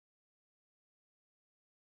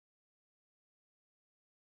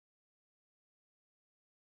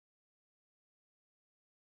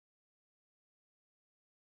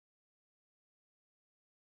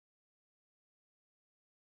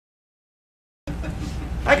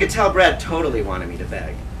I could tell Brad totally wanted me to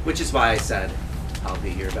beg, which is why I said, I'll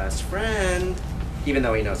be your best friend, even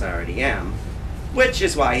though he knows I already am, which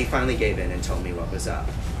is why he finally gave in and told me what was up.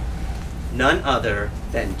 None other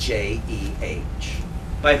than J.E.H.,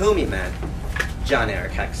 by whom he meant John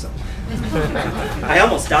Eric Hexum. I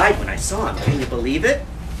almost died when I saw him, can you believe it?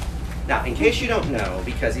 Now, in case you don't know,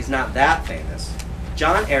 because he's not that famous,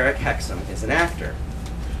 John Eric Hexum is an actor.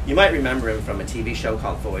 You might remember him from a TV show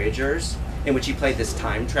called Voyagers, in which he played this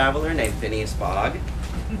time traveler named Phineas Fogg,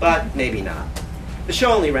 but maybe not. The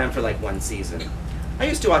show only ran for like one season. I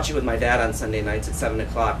used to watch it with my dad on Sunday nights at 7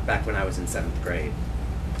 o'clock back when I was in 7th grade.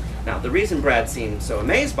 Now, the reason Brad seemed so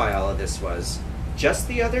amazed by all of this was, just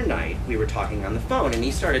the other night, we were talking on the phone, and he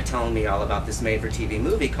started telling me all about this made-for-TV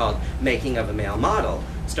movie called Making of a Male Model,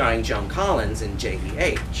 starring Joan Collins and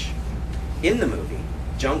J.E.H. In the movie,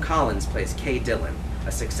 Joan Collins plays Kay Dillon,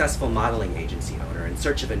 a successful modeling agency owner in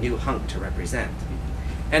search of a new hunk to represent.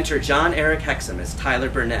 Enter John Eric Hexum as Tyler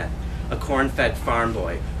Burnett, a corn-fed farm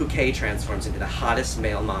boy who Kay transforms into the hottest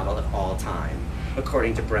male model of all time.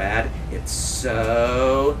 According to Brad, it's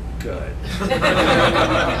so good.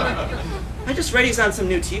 I just read he's on some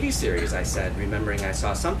new TV series, I said, remembering I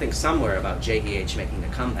saw something somewhere about J.E.H. making a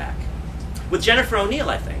comeback. With Jennifer O'Neill,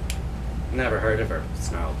 I think. Never heard of her,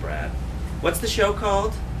 snarled Brad. What's the show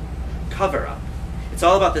called? Cover Up. It's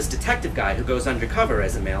all about this detective guy who goes undercover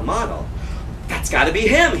as a male model. That's gotta be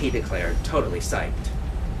him, he declared, totally psyched.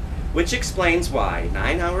 Which explains why,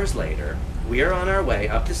 9 hours later, we are on our way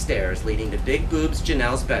up the stairs leading to Big Boobs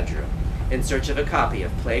Janelle's bedroom in search of a copy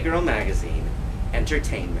of Playgirl magazine,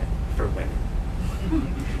 Entertainment for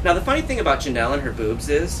Women. Now, the funny thing about Janelle and her boobs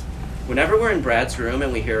is, whenever we're in Brad's room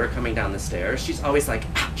and we hear her coming down the stairs, she's always like,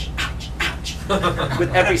 ouch, ouch, ouch,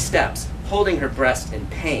 with every steps, holding her breast in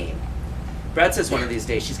pain. Brad says one of these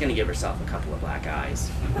days she's going to give herself a couple of black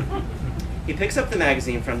eyes. He picks up the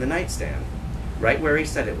magazine from the nightstand, right where he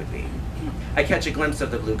said it would be. I catch a glimpse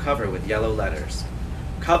of the blue cover with yellow letters.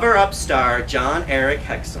 Cover Up star John Eric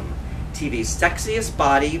Hexum, TV's sexiest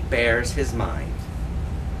body bears his mind.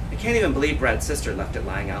 I can't even believe Brad's sister left it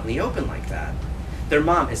lying out in the open like that. Their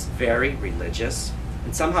mom is very religious,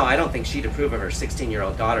 and somehow I don't think she'd approve of her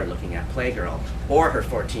 16-year-old daughter looking at Playgirl, or her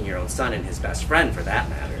 14-year-old son and his best friend for that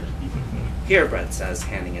matter. Here, Brad says,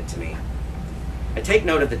 handing it to me. I take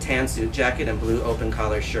note of the tan suit jacket and blue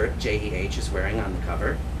open-collar shirt J.E.H. is wearing on the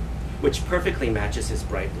cover, which perfectly matches his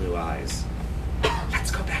bright blue eyes.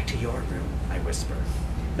 Let's go back to your room, I whisper.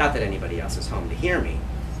 Not that anybody else is home to hear me,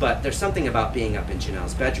 but there's something about being up in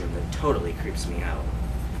Janelle's bedroom that totally creeps me out.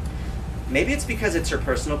 Maybe it's because it's her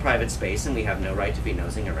personal private space and we have no right to be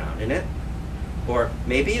nosing around in it. Or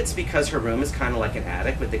maybe it's because her room is kind of like an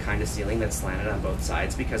attic with the kind of ceiling that's slanted on both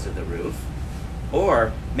sides because of the roof.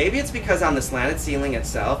 Or maybe it's because on the slanted ceiling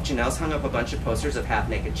itself, Janelle's hung up a bunch of posters of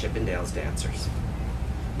half-naked Chippendales dancers.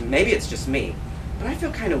 Maybe it's just me, but I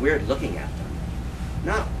feel kind of weird looking at them.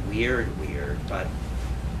 Not weird, but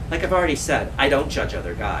like I've already said, I don't judge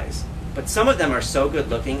other guys. But some of them are so good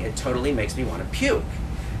looking, it totally makes me want to puke.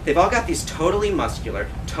 They've all got these totally muscular,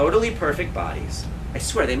 totally perfect bodies. I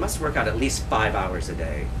swear they must work out at least 5 hours a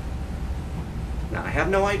day. Now, I have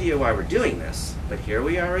no idea why we're doing this, but here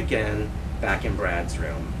we are again, back in Brad's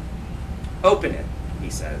room. Open it, he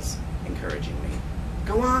says, encouraging me.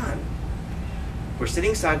 Go on. We're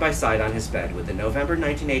sitting side by side on his bed with the November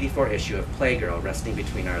 1984 issue of Playgirl resting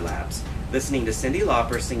between our laps, listening to Cyndi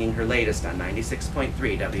Lauper singing her latest on 96.3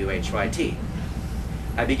 WHYT.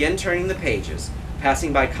 I begin turning the pages,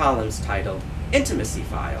 passing by columns titled Intimacy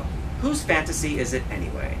File. Whose fantasy is it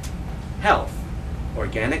anyway? Health,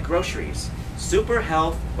 organic groceries, super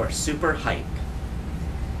health, or super hype.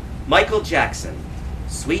 Michael Jackson,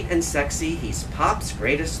 sweet and sexy, he's pop's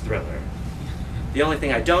greatest thriller. The only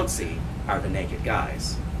thing I don't see are the naked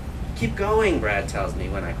guys. Keep going, Brad tells me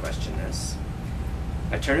when I question this.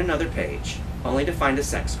 I turn another page, only to find a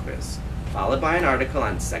sex quiz, followed by an article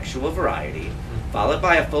on sexual variety, followed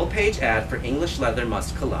by a full-page ad for English Leather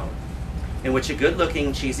Musk Cologne, in which a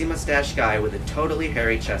good-looking, cheesy-mustached guy with a totally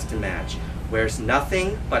hairy chest and match wears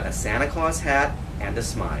nothing but a Santa Claus hat and a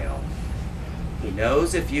smile. He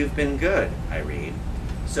knows if you've been good, I read,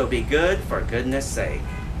 so be good for goodness sake.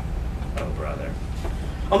 Oh, brother.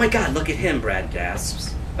 Oh my God, look at him, Brad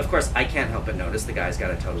gasps. Of course, I can't help but notice the guy's got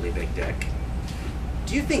a totally big dick.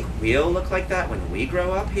 Do you think we'll look like that when we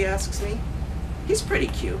grow up, he asks me. He's pretty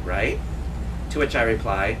cute, right? To which I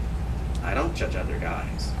reply, I don't judge other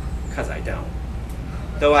guys, 'cause I don't.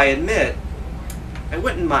 Though I admit, I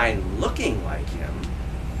wouldn't mind looking like him.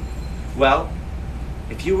 Well,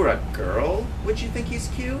 if you were a girl, would you think he's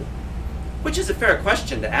cute? Which is a fair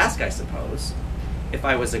question to ask, I suppose. If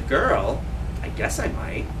I was a girl, I guess I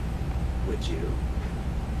might. Would you?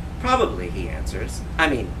 Probably, he answers. I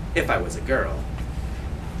mean, if I was a girl.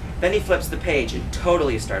 Then he flips the page and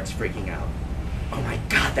totally starts freaking out. Oh my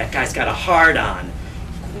God, that guy's got a hard-on.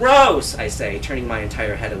 Gross, I say, turning my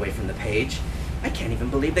entire head away from the page. I can't even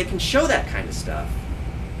believe they can show that kind of stuff.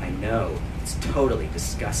 I know, it's totally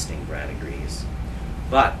disgusting, Brad agrees.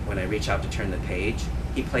 But when I reach out to turn the page,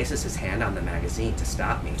 he places his hand on the magazine to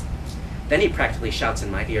stop me. Then he practically shouts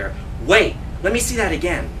in my ear, "Wait, let me see that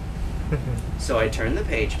again." So I turn the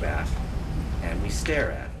page back, and we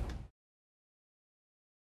stare at it.